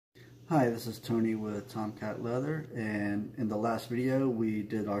Hi, this is Tony with Tomcat Leather, and in the last video we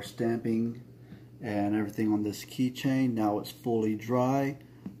did our stamping and everything on this keychain. Now it's fully dry.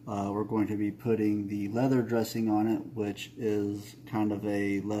 We're going to be putting the leather dressing on it, which is kind of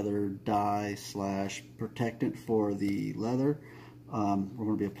a leather dye slash protectant for the leather. We're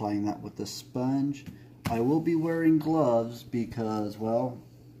going to be applying that with the sponge. I will be wearing gloves because, well,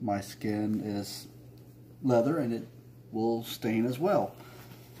 my skin is leather and it will stain as well.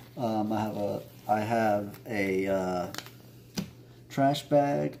 I have a trash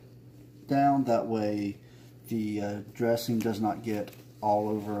bag down, that way the dressing does not get all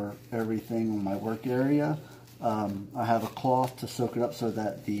over everything on my work area. I have a cloth to soak it up so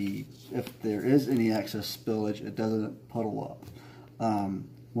that if there is any excess spillage, it doesn't puddle up.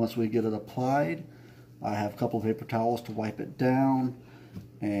 Once we get it applied, I have a couple of paper towels to wipe it down,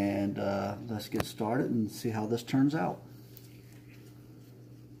 and let's get started and see how this turns out.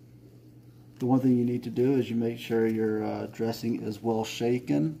 The one thing you need to do is you make sure your dressing is well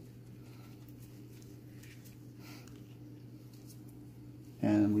shaken,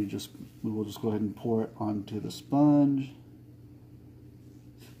 and we will just go ahead and pour it onto the sponge.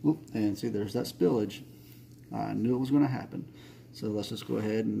 Oop, and see, there's that spillage. I knew it was going to happen. So let's just go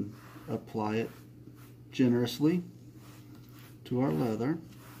ahead and apply it generously to our leather.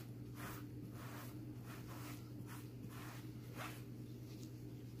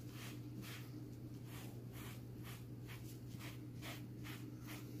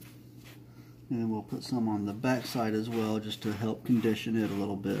 And we'll put some on the back side as well, just to help condition it a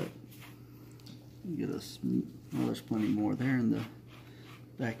little bit. Get us, well, there's plenty more there in the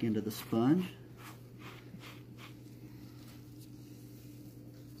back end of the sponge.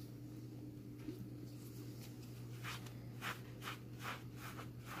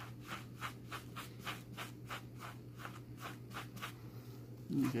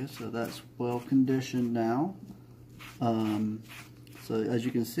 Okay, so that's well conditioned now. So as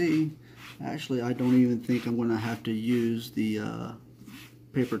you can see, actually, I don't even think I'm going to have to use the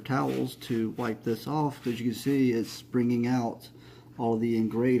paper towels to wipe this off, because you can see it's bringing out all of the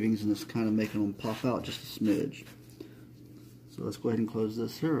engravings and it's kind of making them pop out just a smidge. So let's go ahead and close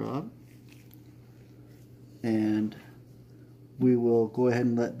this here up, and we will go ahead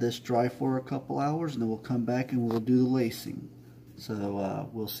and let this dry for a couple hours, and then we'll come back and we'll do the lacing. So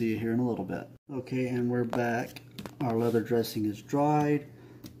we'll see you here in a little bit. Okay, and we're back. Our leather dressing is dried.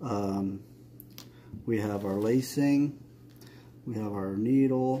 We have our lacing, we have our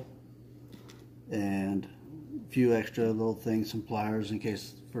needle, and a few extra little things, some pliers in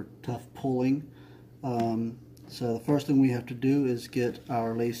case for tough pulling. So the first thing we have to do is get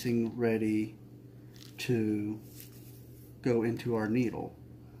our lacing ready to go into our needle.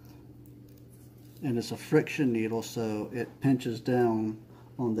 And it's a friction needle, so it pinches down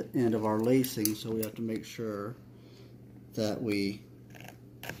on the end of our lacing, so we have to make sure that we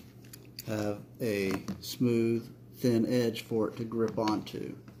have a smooth, thin edge for it to grip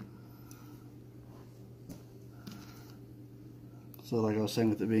onto. So like I was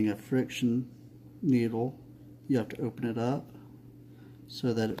saying, with it being a friction needle, you have to open it up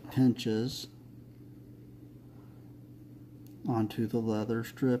so that it pinches onto the leather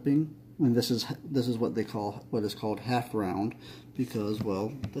stripping. And this is what is called half round, because,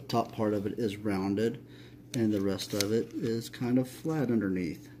 well, the top part of it is rounded and the rest of it is kind of flat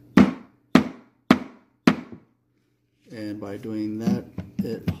underneath. And by doing that,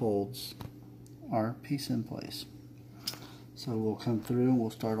 it holds our piece in place. So we'll come through and we'll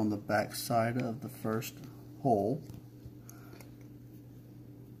start on the back side of the first hole.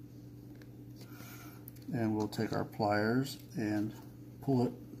 And we'll take our pliers and pull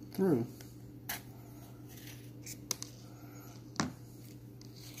it through.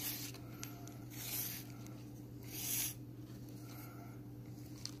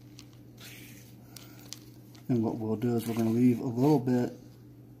 And what we'll do is we're going to leave a little bit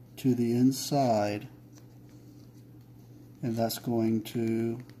to the inside, and that's going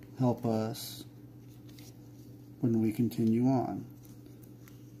to help us when we continue on.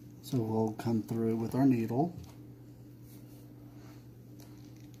 So we'll come through with our needle,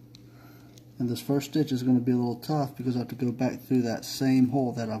 and this first stitch is going to be a little tough because I have to go back through that same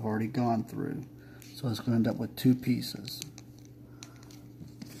hole that I've already gone through. So it's going to end up with two pieces.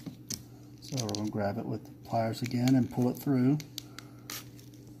 So we're going to grab it with the pliers again and pull it through.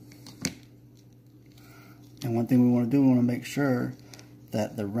 And one thing we want to do, we want to make sure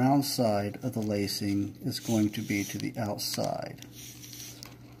that the round side of the lacing is going to be to the outside.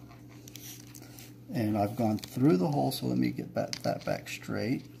 And I've gone through the hole, so let me get that back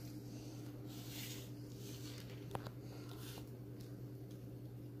straight.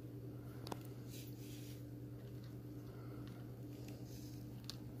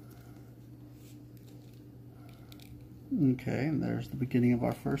 Okay, and there's the beginning of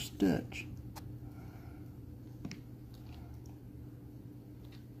our first stitch.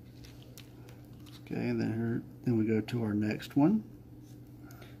 Okay, and then we go to our next one,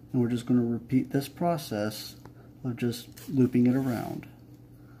 and we're just going to repeat this process of just looping it around.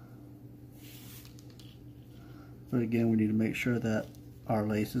 But again, we need to make sure that our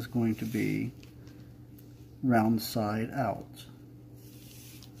lace is going to be round side out.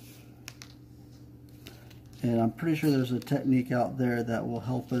 And I'm pretty sure there's a technique out there that will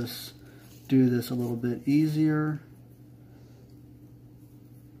help us do this a little bit easier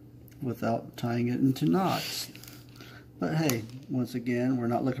without tying it into knots. But hey, once again, we're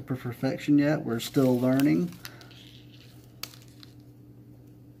not looking for perfection yet. We're still learning.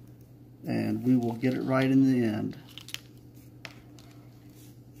 And we will get it right in the end.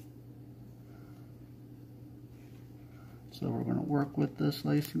 So we're going to work with this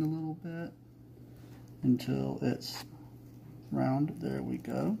lacing a little bit until it's round. There we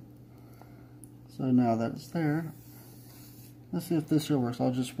go. So now that it's there, let's see if this here works.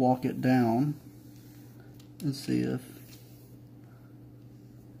 I'll just walk it down and see if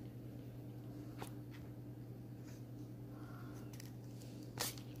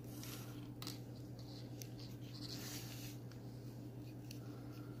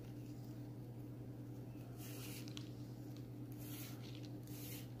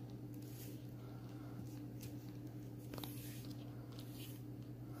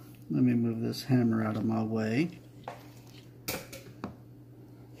let me move this hammer out of my way.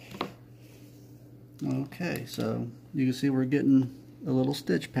 Okay, so you can see we're getting a little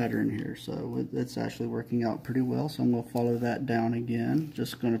stitch pattern here, so it's actually working out pretty well. So I'm going to follow that down again.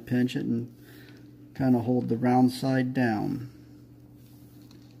 Just going to pinch it and kind of hold the round side down.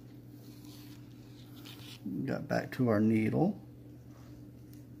 Got back to our needle,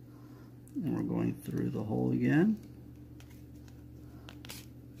 and we're going through the hole again.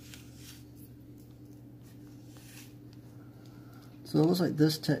 So it looks like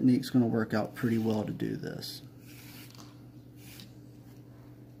this technique is going to work out pretty well to do this.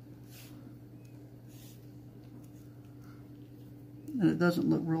 And it doesn't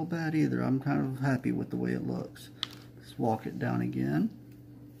look real bad either. I'm kind of happy with the way it looks. Let's walk it down again.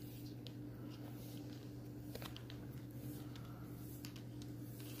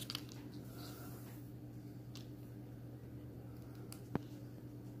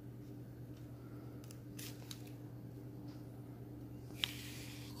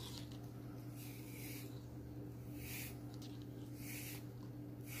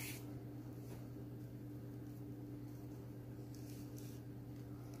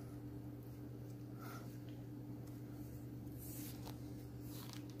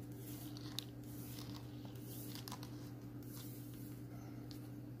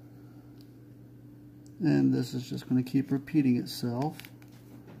 And this is just going to keep repeating itself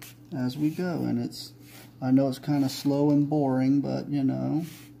as we go. And I know it's kind of slow and boring, but you know,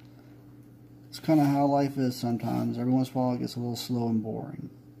 it's kind of how life is sometimes. Every once in a while it gets a little slow and boring.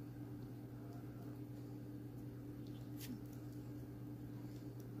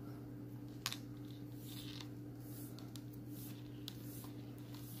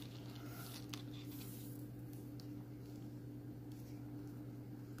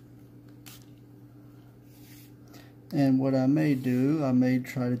 And what I may do, I may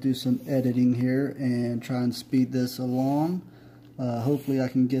try to do some editing here and try and speed this along. Hopefully I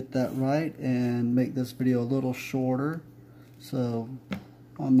can get that right and make this video a little shorter. So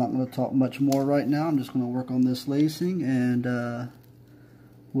I'm not going to talk much more right now. I'm just going to work on this lacing, and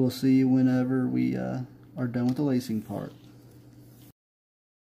we'll see you whenever we are done with the lacing part.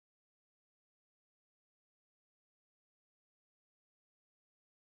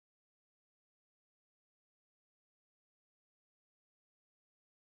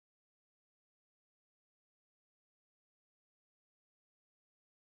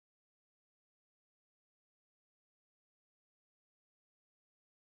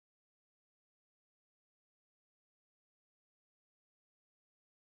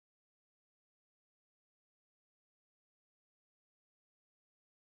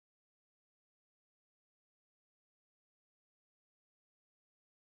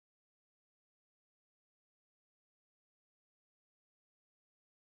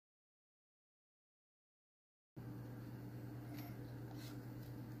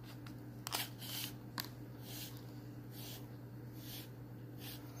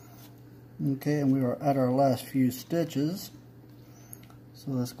 Okay, and we are at our last few stitches,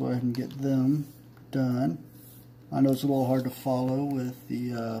 so let's go ahead and get them done. I know it's a little hard to follow with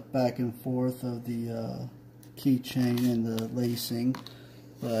the back and forth of the keychain and the lacing,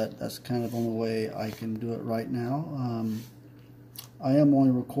 but that's kind of the only way I can do it right now. I am only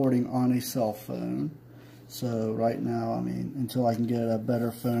recording on a cell phone, so right now, I mean, until I can get a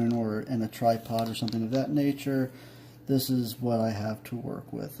better phone or in a tripod or something of that nature, this is what I have to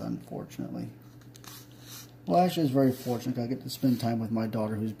work with, unfortunately. Well, actually, it's very fortunate. I get to spend time with my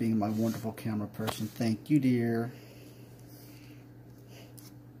daughter, who's being my wonderful camera person. Thank you, dear.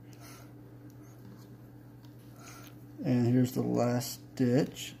 And here's the last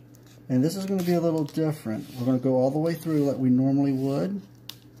stitch. And this is going to be a little different. We're going to go all the way through like we normally would.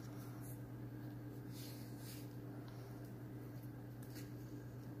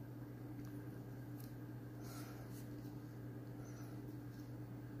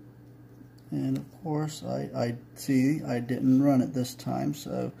 And of course, I see I didn't run it this time,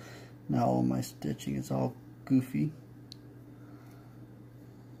 so now all my stitching is all goofy.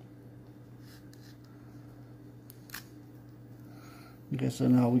 Okay, so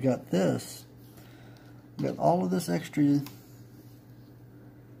now we got this. We got all of this extra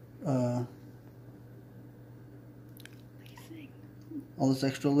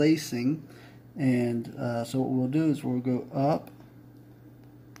lacing, and so what we'll do is we'll go up,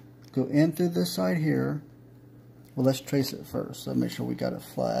 go in through this side here. Well, let's trace it first, so make sure we got it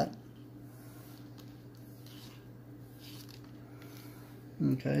flat.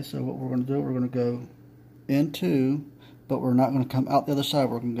 Okay, so what we're going to do, we're going to go into, but we're not going to come out the other side.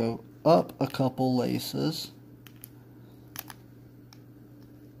 We're going to go up a couple laces.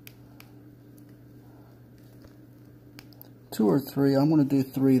 Two or three. I'm going to do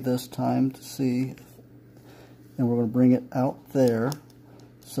 3 this time to see. And we're going to bring it out there.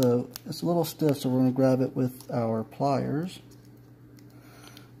 So it's a little stiff, so we're going to grab it with our pliers.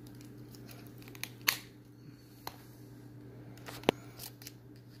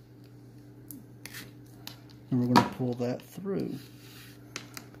 And we're going to pull that through.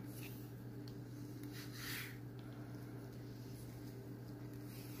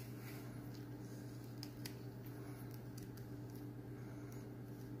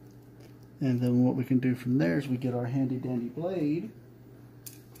 And then what we can do from there is we get our handy dandy blade.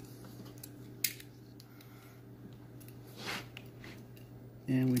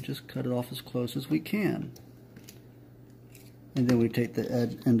 And we just cut it off as close as we can. And then we take the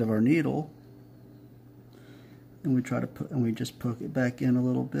end of our needle and we try to put, and we just poke it back in a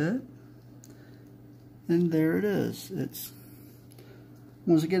little bit, and there it is. It's,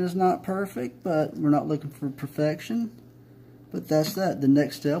 once again, it's not perfect, but we're not looking for perfection. But that's that. The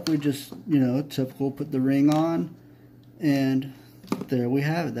next step, we just, you know, typical, put the ring on, and there we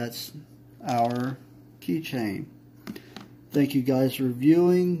have it. That's our keychain. Thank you guys for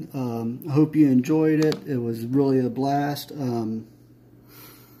viewing. I hope you enjoyed it. It was really a blast.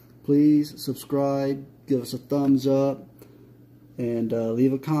 Please subscribe, give us a thumbs up, and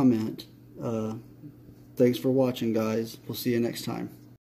leave a comment. Thanks for watching, guys. We'll see you next time.